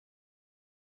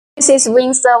This is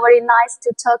Winsor. Very nice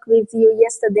to talk with you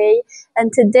yesterday.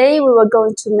 And today we were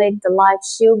going to make the live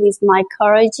show with my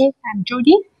colleague. I'm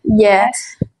Judy.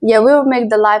 Yes. Yeah, we will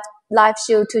make the live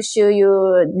show to show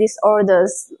you these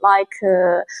orders like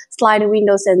sliding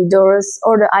windows and doors,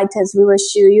 order items we will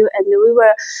show you. And we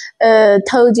were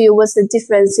told you what's the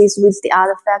differences with the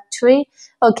other factory.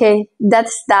 Okay,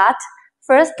 that's that.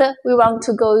 First, we want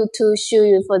to go to show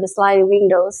you for the sliding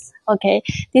windows. Okay,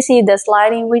 this is the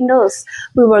sliding windows.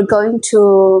 We were going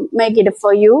to make it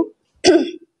for you.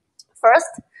 First,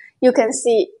 you can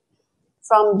see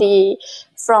from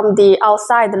the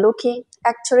outside looking.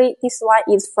 Actually, this one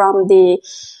is from the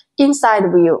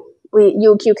inside view.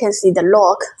 You can see the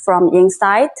lock from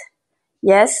inside.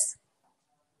 Yes.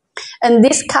 And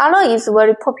this color is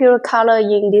very popular color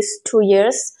in these 2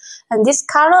 years. And this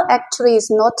color actually is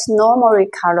not normal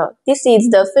color. This is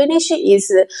the finish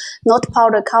is not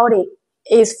powder coating.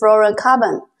 It's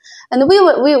fluorocarbon. And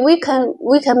we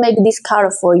can make this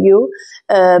color for you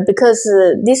because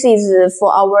this is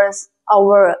for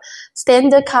our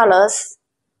standard colors.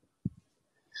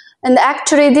 And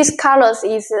actually, this colors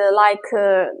is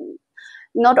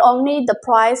not only the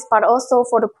price, but also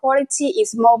for the quality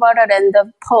is more better than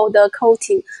the powder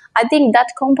coating. I think that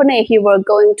company he were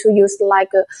going to use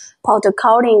like powder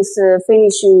coatings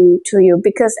finishing to you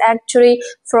because actually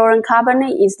fluorocarbon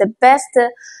is the best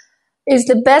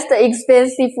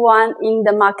expensive one in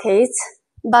the market.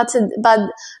 But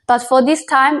for this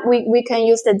time we can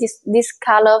use this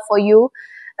color for you.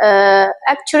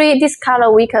 Actually, this color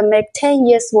we can make 10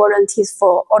 years warranties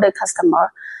for all the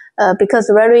customer. Because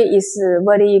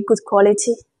very good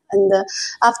quality, and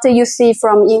after you see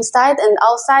from inside and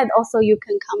outside, also you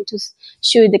can come to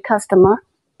show the customer.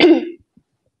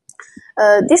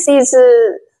 This is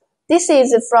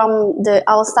from the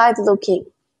outside looking,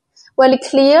 very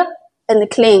clear and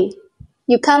clean.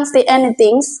 You can't see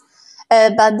anything,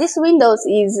 but this windows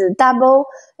is double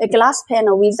glass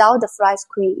panel without the fly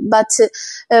screen. But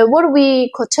what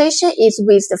we quotation is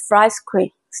with the fly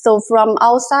screen. So from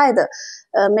outside,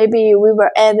 maybe we will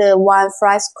add one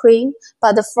fly screen,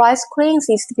 but the fly screens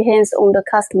is depends on the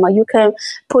customer. You can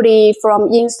put it from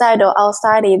inside or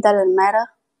outside, it doesn't matter.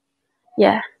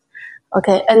 Yeah.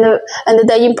 Okay. And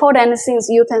the important things,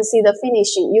 you can see the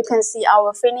finishing. You can see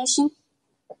our finishing.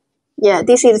 Yeah,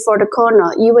 this is for the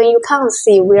corner. Even you can't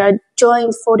see, we are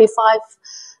joined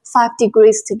 5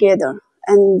 degrees together.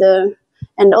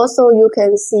 And also you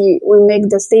can see we make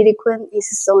the silicone is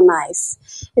so nice.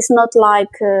 It's not like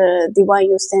the one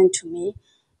you sent to me.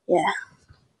 Yeah.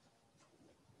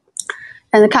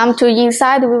 And come to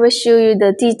inside, we will show you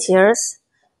the details.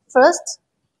 First,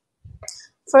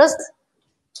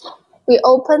 we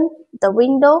open the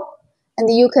window and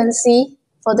you can see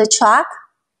for the truck.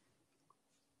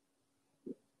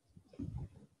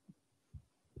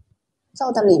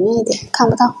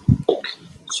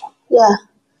 Yeah.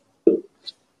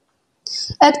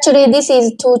 Actually, this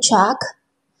is 2 truck,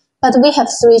 but we have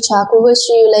 3 truck. We will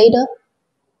show you later.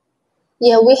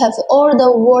 Yeah, we have all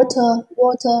the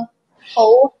water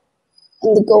hole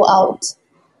and go out.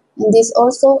 And this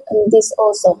also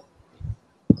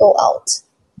go out.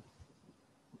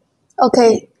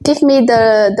 Okay, give me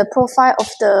the profile of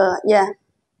the, yeah.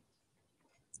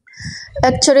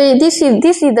 Actually, this is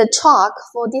the truck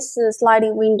for this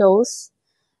sliding windows.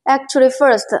 Actually,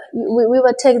 first, we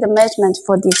will take the measurement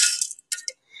for this.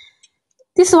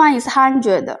 This one is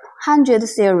 100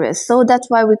 series, so that's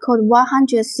why we call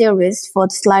 100 series for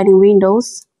the sliding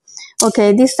windows.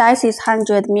 Okay, this size is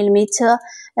 100 millimeter,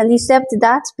 and except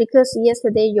that, because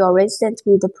yesterday you already sent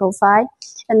me the profile,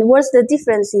 and what's the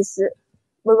difference is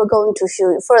we were going to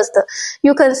show you. First,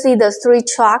 you can see the 3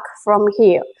 truck from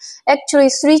here. Actually,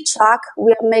 3 truck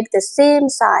will make the same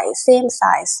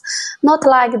size, not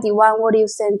like the one what you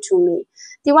sent to me.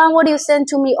 The one what you sent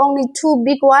to me only 2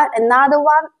 big one, another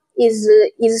one is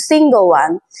single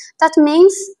one. That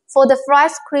means for the fly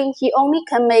screen, he only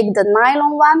can make the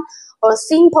nylon one or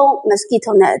simple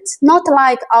mosquito net. Not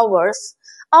like ours.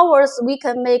 Ours we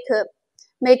can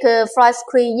make a fly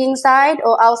screen inside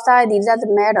or outside. It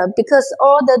doesn't matter because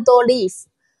all the door leaf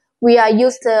we are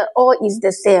used all is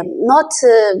the same. Not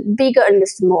bigger and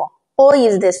small. All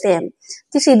is the same.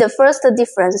 This is the first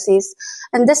differences.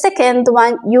 And the second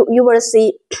one you will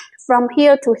see from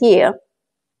here to here.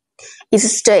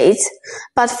 Is straight,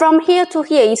 but from here to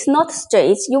here it's not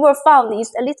straight. You will find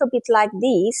it's a little bit like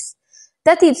this.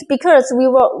 That is because we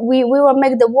will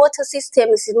make the water system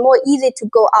is more easy to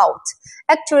go out.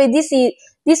 Actually,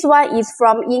 this one is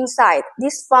from inside.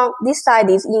 This side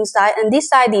is inside, and this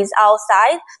side is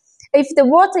outside. If the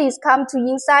water is come to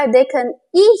inside, they can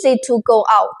easy to go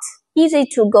out. easy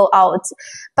to go out.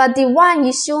 But the one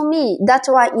you show me, that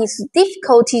one is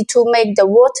difficulty to make the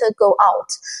water go out.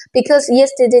 Because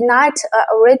yesterday night I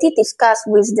already discussed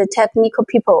with the technical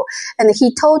people, and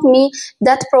he told me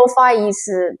that profile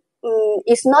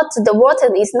is not, the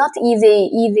water is not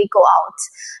easy go out.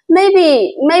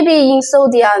 Maybe in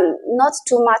Saudi not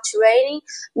too much raining,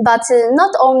 but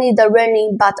not only the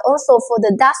raining, but also for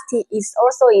the dusty is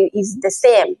also is the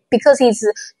same, because it's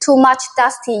too much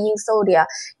dusty in Saudi.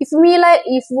 If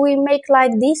we make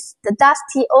like this, the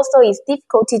dusty also is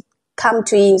difficult to come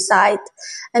to inside,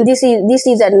 and this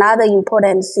is another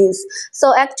important thing.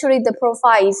 So actually the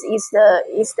profile is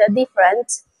the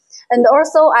different. And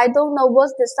also, I don't know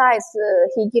what's the size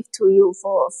he give to you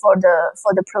for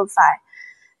the profile.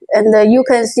 And you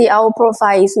can see our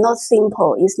profile is not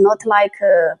simple. It's not like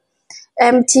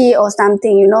empty or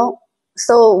something, you know.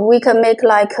 So we can make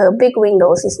like big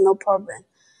windows. It's no problem.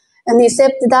 And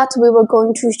except that, we were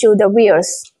going to show the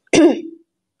wheels.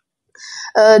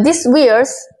 These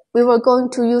wheels we were going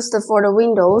to use for the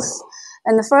windows.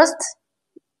 And first,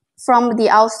 from the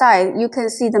outside, you can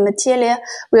see the material.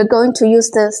 We're going to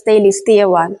use the stainless steel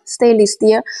one, stainless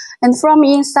steel. And from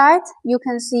inside, you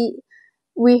can see,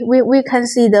 we can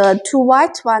see the two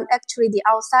white one. Actually, the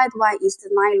outside one is the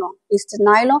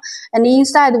nylon. And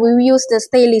inside, we use the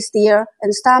stainless steel.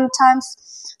 And sometimes,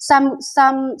 some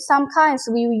kinds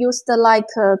we use the like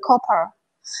copper.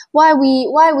 Why we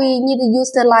need to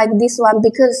use the like this one?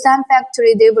 Because some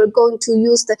factory they were going to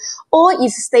use the all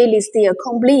is stainless steel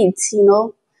complete, you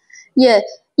know. Yeah,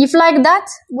 if like that,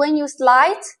 when you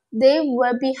slide, they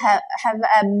will have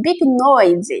a big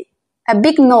noise.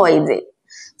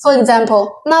 For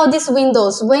example, now these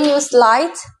windows, when you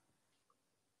slide,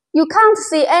 you can't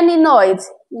see any noise,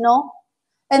 you know.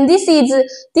 And this is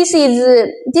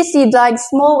like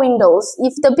small windows.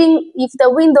 If the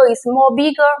window is more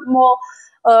bigger,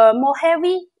 more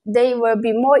heavy, they will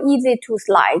be more easy to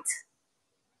slide.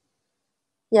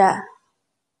 Yeah,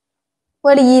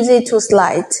 very easy to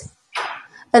slide.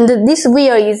 And this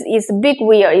wheel is big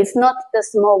wheel. It's not the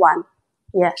small one.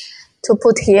 Yeah, to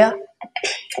put here.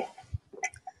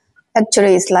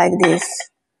 Actually, it's like this.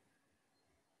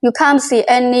 You can't see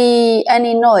any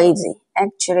noise,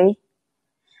 actually.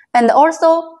 And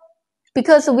also,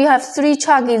 because we have 3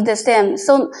 chuck is the same.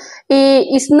 So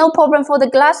it's no problem for the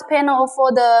glass panel or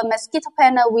for the mosquito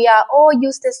panel. We are all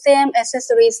use the same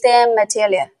accessory, same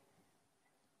material.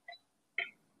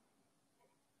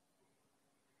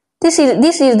 This is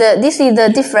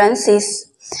the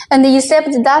differences, and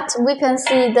except that we can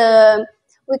see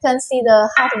the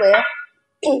hardware.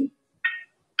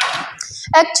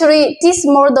 Actually, this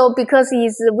model, because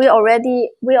we already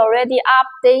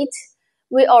update.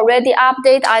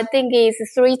 I think is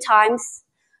 3 times.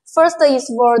 First is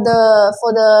for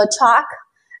the truck,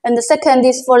 and the second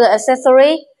is for the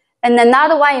accessory, and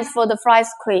another one is for the fly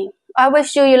screen. I will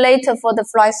show you later for the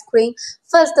fly screen.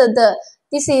 First,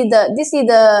 this is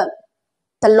the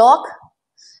lock,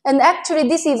 and actually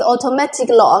this is automatic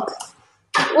lock.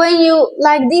 When you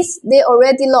like this, they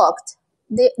already locked.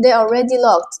 They already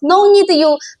locked. No need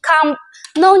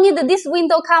this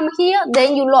window come here,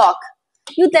 then you lock.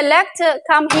 You select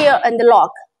come here and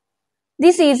lock.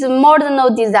 This is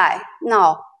modern design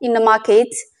now in the market.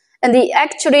 And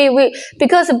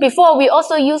because before we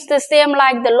also used the same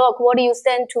like the lock what you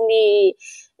sent to me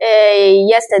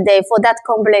yesterday for that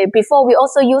complaint. Before we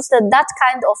also used that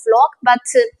kind of lock, but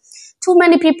too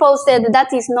many people said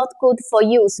that is not good for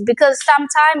use, because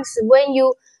sometimes when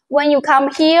you come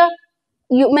here,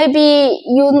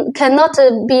 you cannot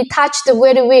be touched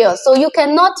very well, so you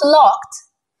cannot lock.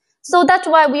 So that's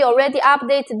why we already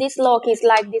update this lock is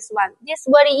like this one. This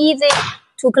very easy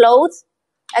to close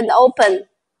and open,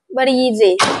 very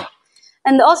easy.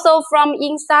 And also from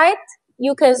inside,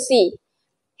 you can see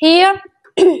here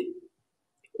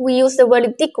we use the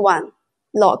very thick one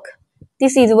lock.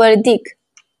 This is very thick.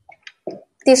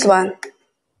 This one,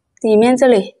 里面这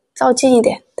里照近一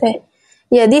点，对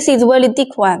 ，Yeah, this is very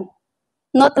thick one,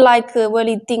 not like a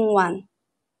very thin one.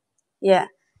 Yeah,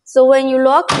 so when you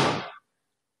lock,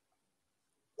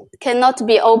 cannot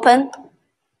be open.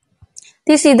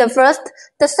 This is the first.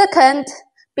 The second,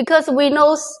 because we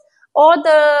know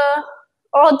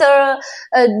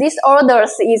these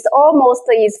orders is almost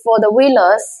is for the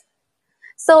wheelers.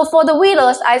 So for the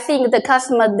wheelers, I think the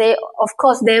customer of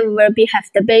course they will have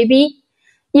the baby.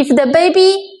 If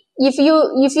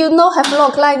you not have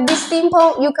lock like this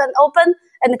simple, you can open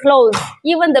and close.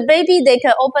 Even the baby, they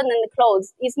can open and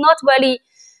close. It's not very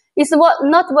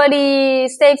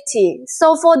safety.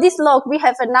 So for this lock, we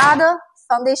have another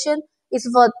foundation.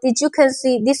 You can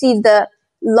see this is the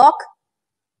lock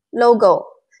logo.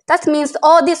 That means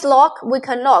all this lock we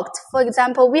can lock. For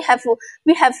example, we have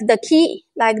the key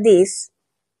like this.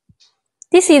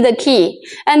 This is the key,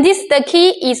 and the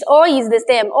key is all is the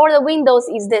same. All the windows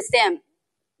is the same.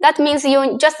 That means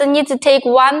you just need to take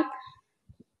one,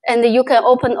 and you can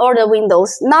open all the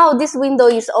windows. Now this window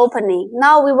is opening.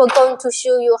 Now we were going to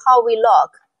show you how we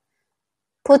lock.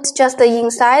 Put just the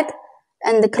inside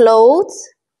and close.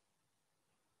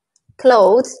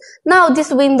 Now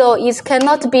this window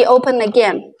cannot be opened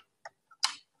again.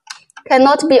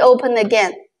 Cannot be opened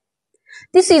again.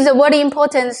 This is a very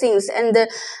important thing. And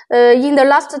in the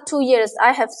last 2 years,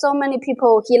 I have so many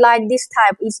people he like this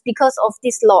type. It's because of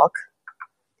this lock.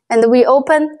 And we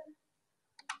open,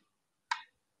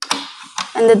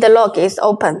 and the lock is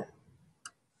open.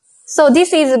 So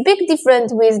this is a big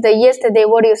difference with the yesterday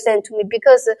what you sent to me,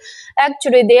 because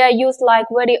actually they are used like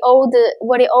very old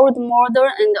model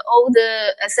and old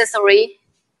accessory,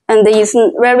 and it's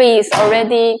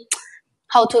already,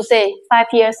 how to say, 5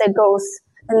 years ago.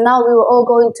 And now we were all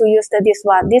going to use this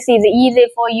one. This is easy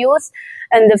for use,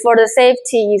 and for the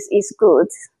safety is good.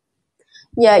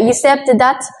 Yeah, except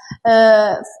that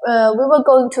we were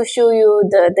going to show you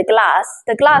the glass.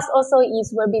 The glass also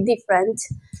will be different.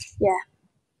 Yeah.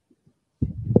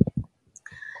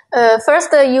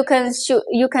 First, you can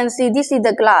see this is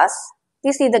the glass.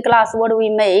 This is the glass what we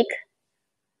make.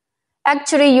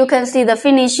 Actually, you can see the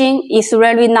finishing is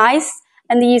really nice.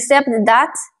 And except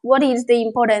that, what is the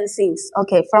important things?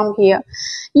 Okay, from here,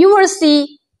 you will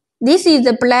see this is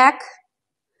the black.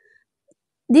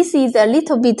 This is a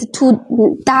little bit too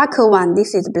darker one.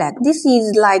 This is black. This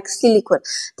is like silicone.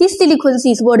 This silicone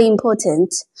is very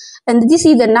important. And this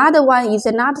is another one, is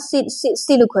another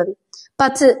silicone.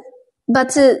 But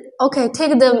okay,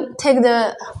 take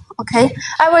the okay.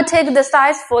 I will take the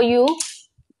size for you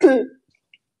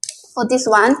for this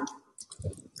one.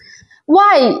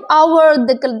 Why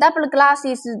the double glass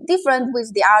is different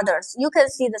with the others? You can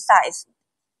see the size.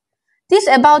 This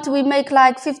about we make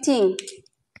like 15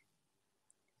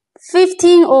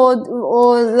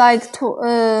 or like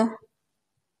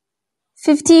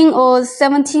 15 or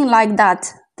 17 like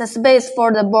that. The space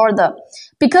for the border,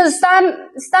 because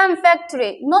some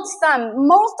factory, not some,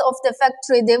 most of the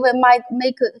factory they will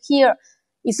make here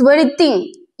is very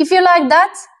thin. If you like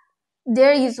that,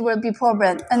 will be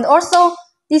problem. And also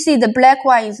this is the black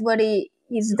one is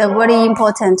the very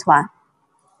important one.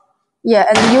 Yeah,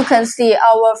 and you can see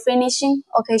our finishing.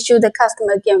 Okay, show the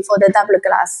customer again for the double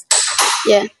glass.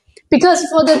 Yeah, because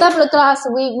for the double glass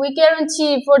we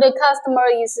guarantee for the customer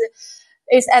is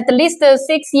at least 6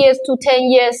 years to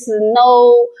 10 years,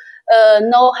 no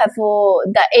have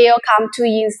the air come to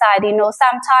inside. You know,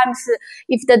 sometimes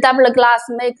if the double glass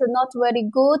make not very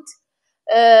good,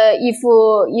 if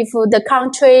the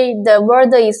country, the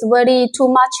weather is very too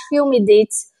much humidity,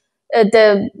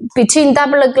 between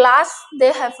double glass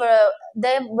they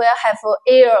will have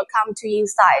air come to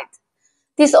inside.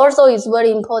 This also is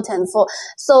very important for.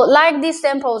 So like these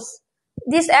samples,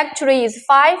 this actually is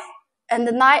 5 and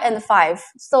 9 and 5.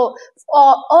 So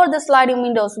all the sliding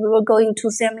windows we were going to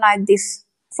same like this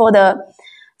for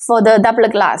the double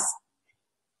glass.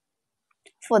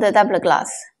 For the double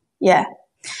glass, yeah.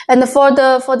 And for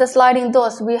the sliding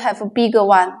doors, we have a bigger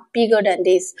one, bigger than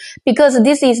this, because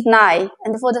this is 9,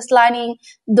 and for the sliding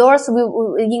doors,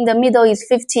 in the middle is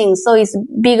 15, so it's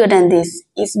bigger than this.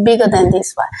 It's bigger than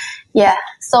this one, yeah.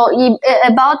 So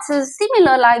about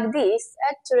similar like this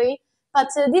actually, but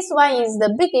this one is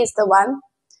the biggest one.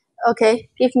 Okay,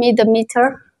 give me the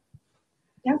meter.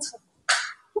 Yes.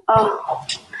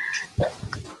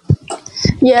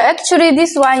 Yeah, actually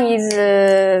this one is,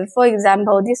 for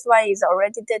example, this one is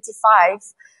already 35.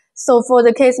 So for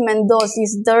the casement doors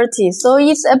is 30. So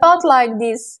it's about like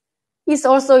this. It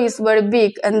also is very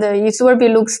big, and it will be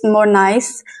looks more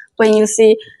nice when you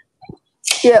see.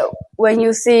 Yeah, when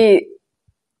you see.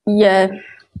 Yeah,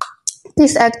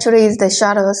 this actually is the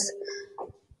shutters.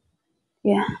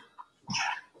 Yeah,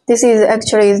 this is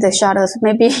actually the shutters.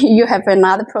 Maybe you have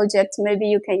another project. Maybe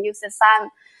you can use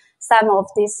some of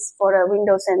this for the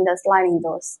windows and the sliding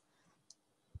doors.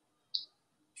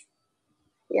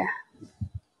 Yeah.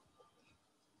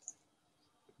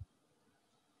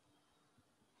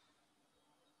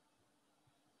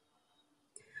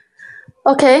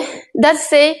 Okay, let's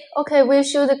say, okay, we'll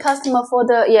show the customer for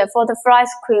the fly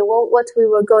screen what we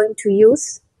were going to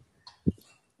use.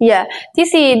 Yeah,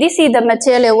 this is the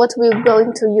material what we're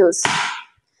going to use.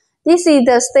 This is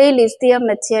the stainless steel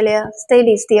material,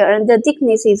 and the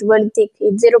thickness is very thick.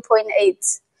 It's 0.8.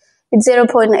 It's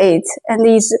 0.8, and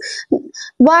is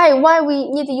why we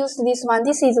need to use this one.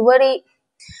 This is very.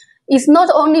 It's not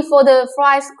only for the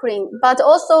fly screen, but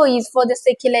also is for the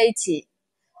security.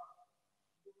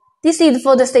 This is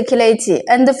for the security,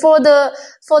 and for the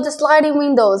sliding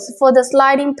windows, for the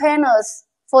sliding panels,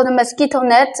 for the mosquito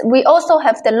net, we also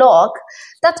have the lock.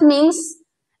 That means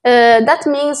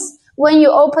when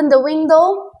you open the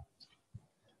window,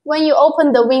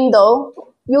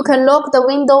 you can lock the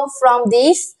window from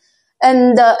this,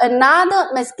 and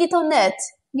another mosquito net,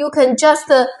 you can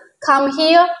just come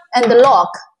here and lock.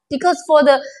 Because for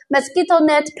the mosquito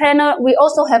net panel, we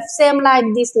also have same like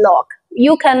this lock.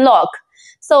 You can lock.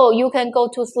 So you can go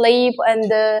to sleep,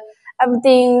 and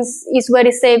everything is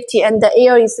very safety, and the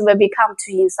air is will become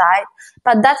to inside.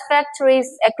 But that factory,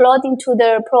 according to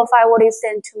the profile what you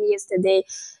sent to me yesterday,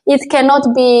 it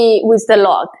cannot be with the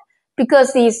lock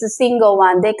because it's a single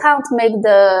one. They can't make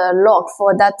the lock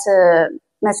for that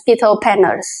mosquito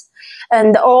panels,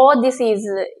 and all this is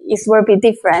will be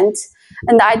different.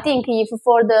 And I think if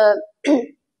for the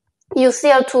you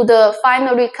sell to the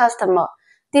final customer,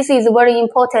 this is very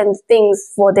important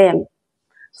things for them.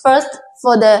 First,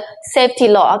 for the safety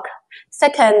lock.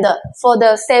 Second, for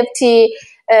the safety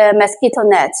mosquito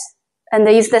net. And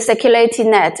is the security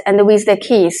net and with the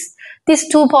keys. This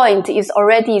 2 point is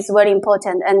very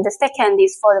important. And the second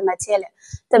is for the material.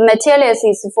 The materials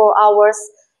is for ours.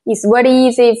 It's very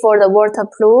easy for the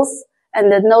waterproof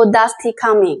and no dusty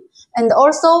coming. And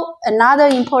also another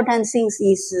important thing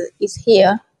is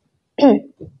here.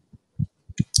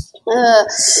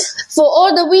 For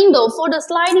all the windows, for the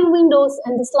sliding windows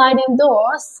and the sliding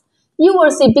doors, you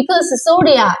will see because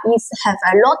Soria have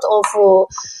a lot of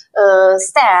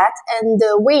stat and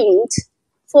wind.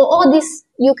 For all this,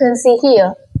 you can see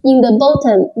here in the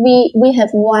bottom, we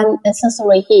have one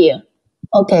accessory here.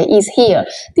 Okay, is here.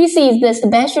 This is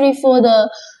especially for the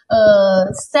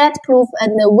stat proof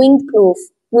and the wind proof.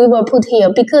 We will put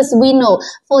here because we know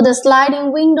for the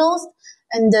sliding windows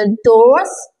and the doors,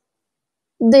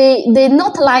 they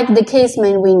not like the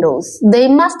casement windows. They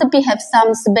must have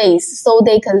some space so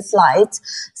they can slide.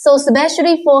 So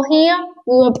especially for here,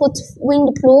 we will put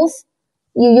windproof.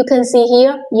 You can see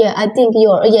here. Yeah, I think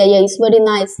it's very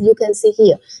nice. You can see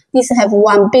here. This have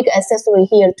one big accessory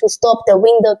here to stop the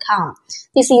window come.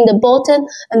 This in the bottom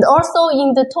and also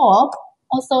in the top.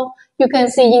 Also, you can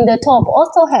see in the top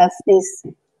also have this.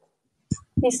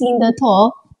 This in the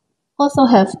top also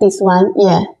have this one.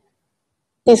 Yeah.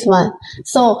 This one.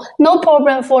 So no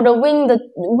problem for the wind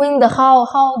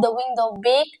how the window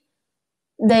big.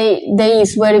 They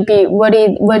is very big,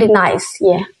 very nice.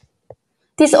 Yeah.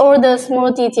 These all the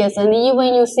small details, and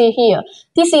even you see here,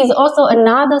 this is also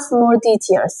another small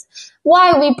details.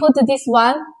 Why we put this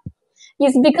one?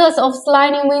 Is because of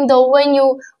sliding window.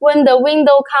 When the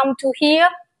window come to here,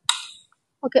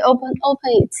 okay, open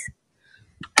it.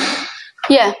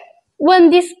 Yeah. When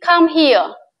this come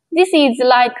here, this is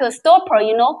like a stopper,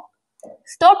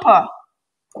 stopper.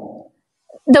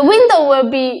 The window will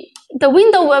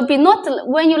be not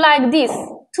when you like this,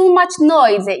 too much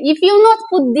noise. If you not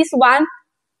put this one,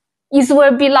 it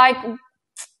will be like,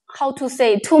 how to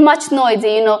say, too much noise,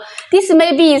 This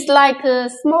maybe is like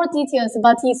small details,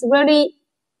 but it's really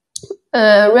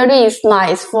is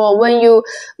nice for when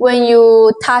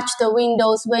you touch the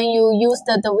windows, when you use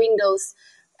the windows.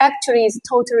 Actually, it's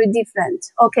totally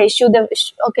different. Okay, show them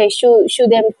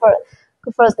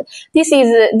first. This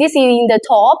is in the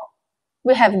top.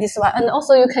 We have this one, and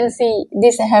also you can see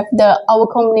this have our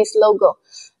company's logo,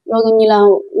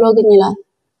 Rogenilan,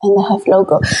 and I have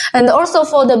logo. And also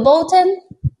for the bottom,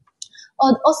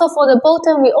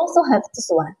 we also have this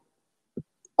one.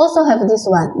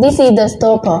 This is the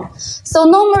stopper. So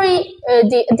normally,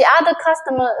 the other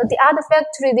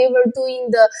factory, they were doing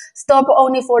the stopper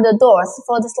only for the doors,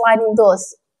 for the sliding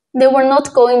doors. They were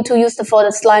not going to use for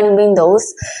the sliding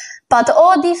windows. But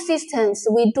all these systems,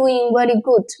 we doing very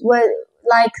good. Well,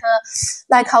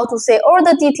 like how to say, all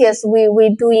the details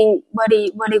we doing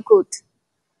very, very good.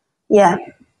 Yeah.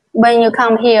 When you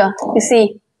come here, you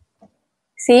see,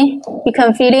 you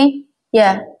can feel it.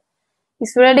 Yeah.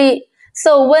 It's really.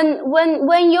 So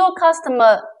when your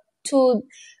customer to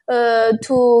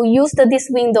use these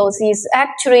windows is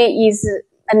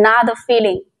another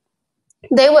feeling.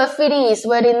 They were feeling is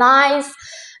very nice,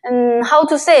 and how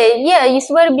to say, yeah, it's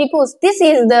very because this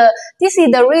is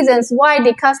the reasons why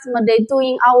the customer they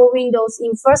doing our windows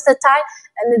in first time,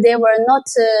 and they were not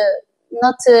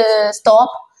stop.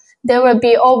 They will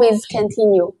be always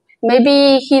continue.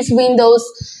 Maybe his windows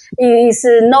is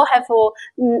not helpful,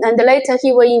 and later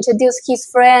he will introduce his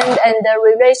friend, and the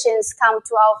relations come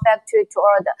to our factory to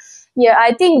order. Yeah,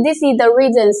 I think this is the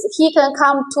reasons he can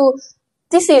come to.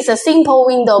 This is a simple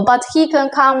window, but he can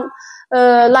come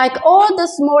like all the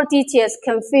small details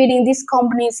can fit in these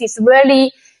companies. Is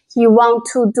really he want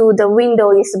to do the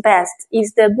window is best,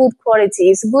 is the good quality,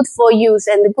 is good for use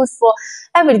and good for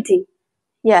everything.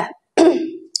 Yeah.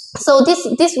 So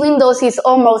this Windows is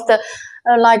almost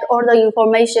like all the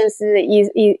information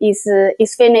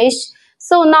is finished.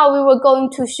 So now we were going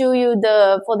to show you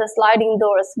for the sliding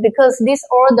doors, because these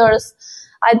orders,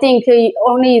 I think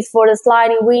only is for the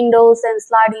sliding windows and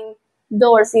sliding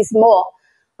doors is more.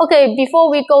 Okay, before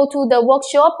we go to the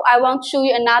workshop, I want to show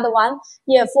you another one.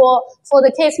 Yeah, for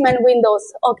the casement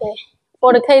windows. Okay,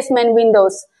 for the casement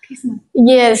windows. Casement.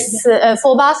 Yes,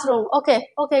 for bathroom. Okay,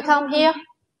 come here.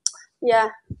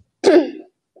 Yeah.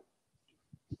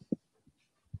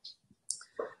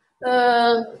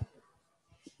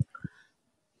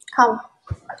 Come.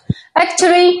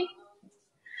 Actually,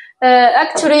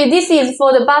 this is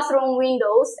for the bathroom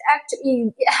windows.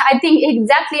 Actually, I think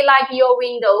exactly like your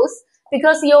windows,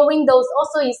 because your windows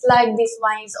also is like this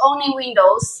one. It's only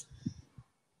windows.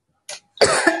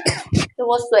 给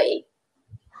我水.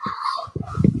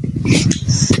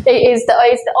 It's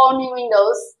the only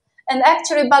windows. And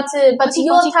actually, but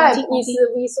your type it's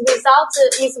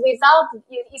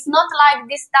not like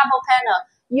this double panel.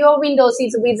 Your windows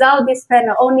is without this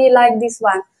panel, only like this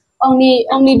one,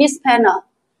 only this panel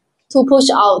to push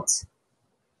out.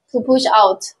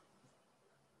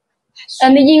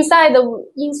 And inside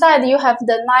you have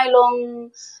the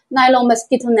nylon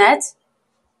mosquito net.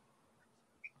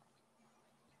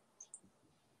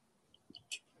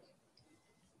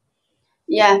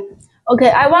 Yeah. Okay,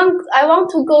 I want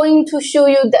to going to show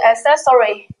you the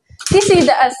accessory. This is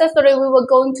the accessory we were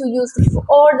going to use for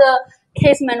all the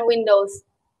casement windows.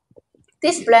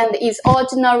 This brand is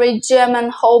ordinary German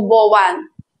hobo one.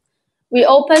 We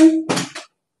open.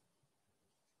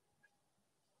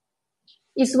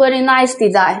 It's very nice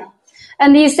design.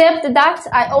 And except that,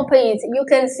 I open it, you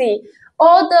can see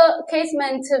all the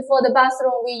casement for the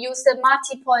bathroom, we use the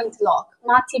multi-point lock,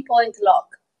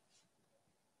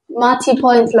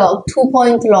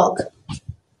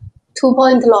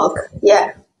 2-point lock,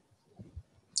 yeah.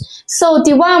 So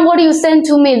the one what you sent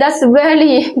to me, that's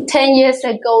really 10 years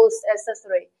ago's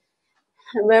accessory.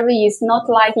 Very is not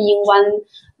like in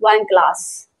one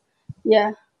glass,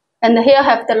 yeah. And here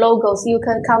have the logos. You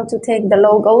can come to take the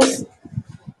logos.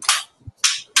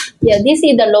 Yeah, this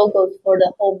is the logos for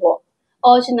the hobo,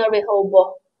 ordinary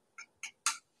hobo.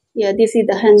 Yeah, this is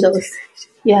the handles.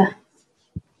 Yeah.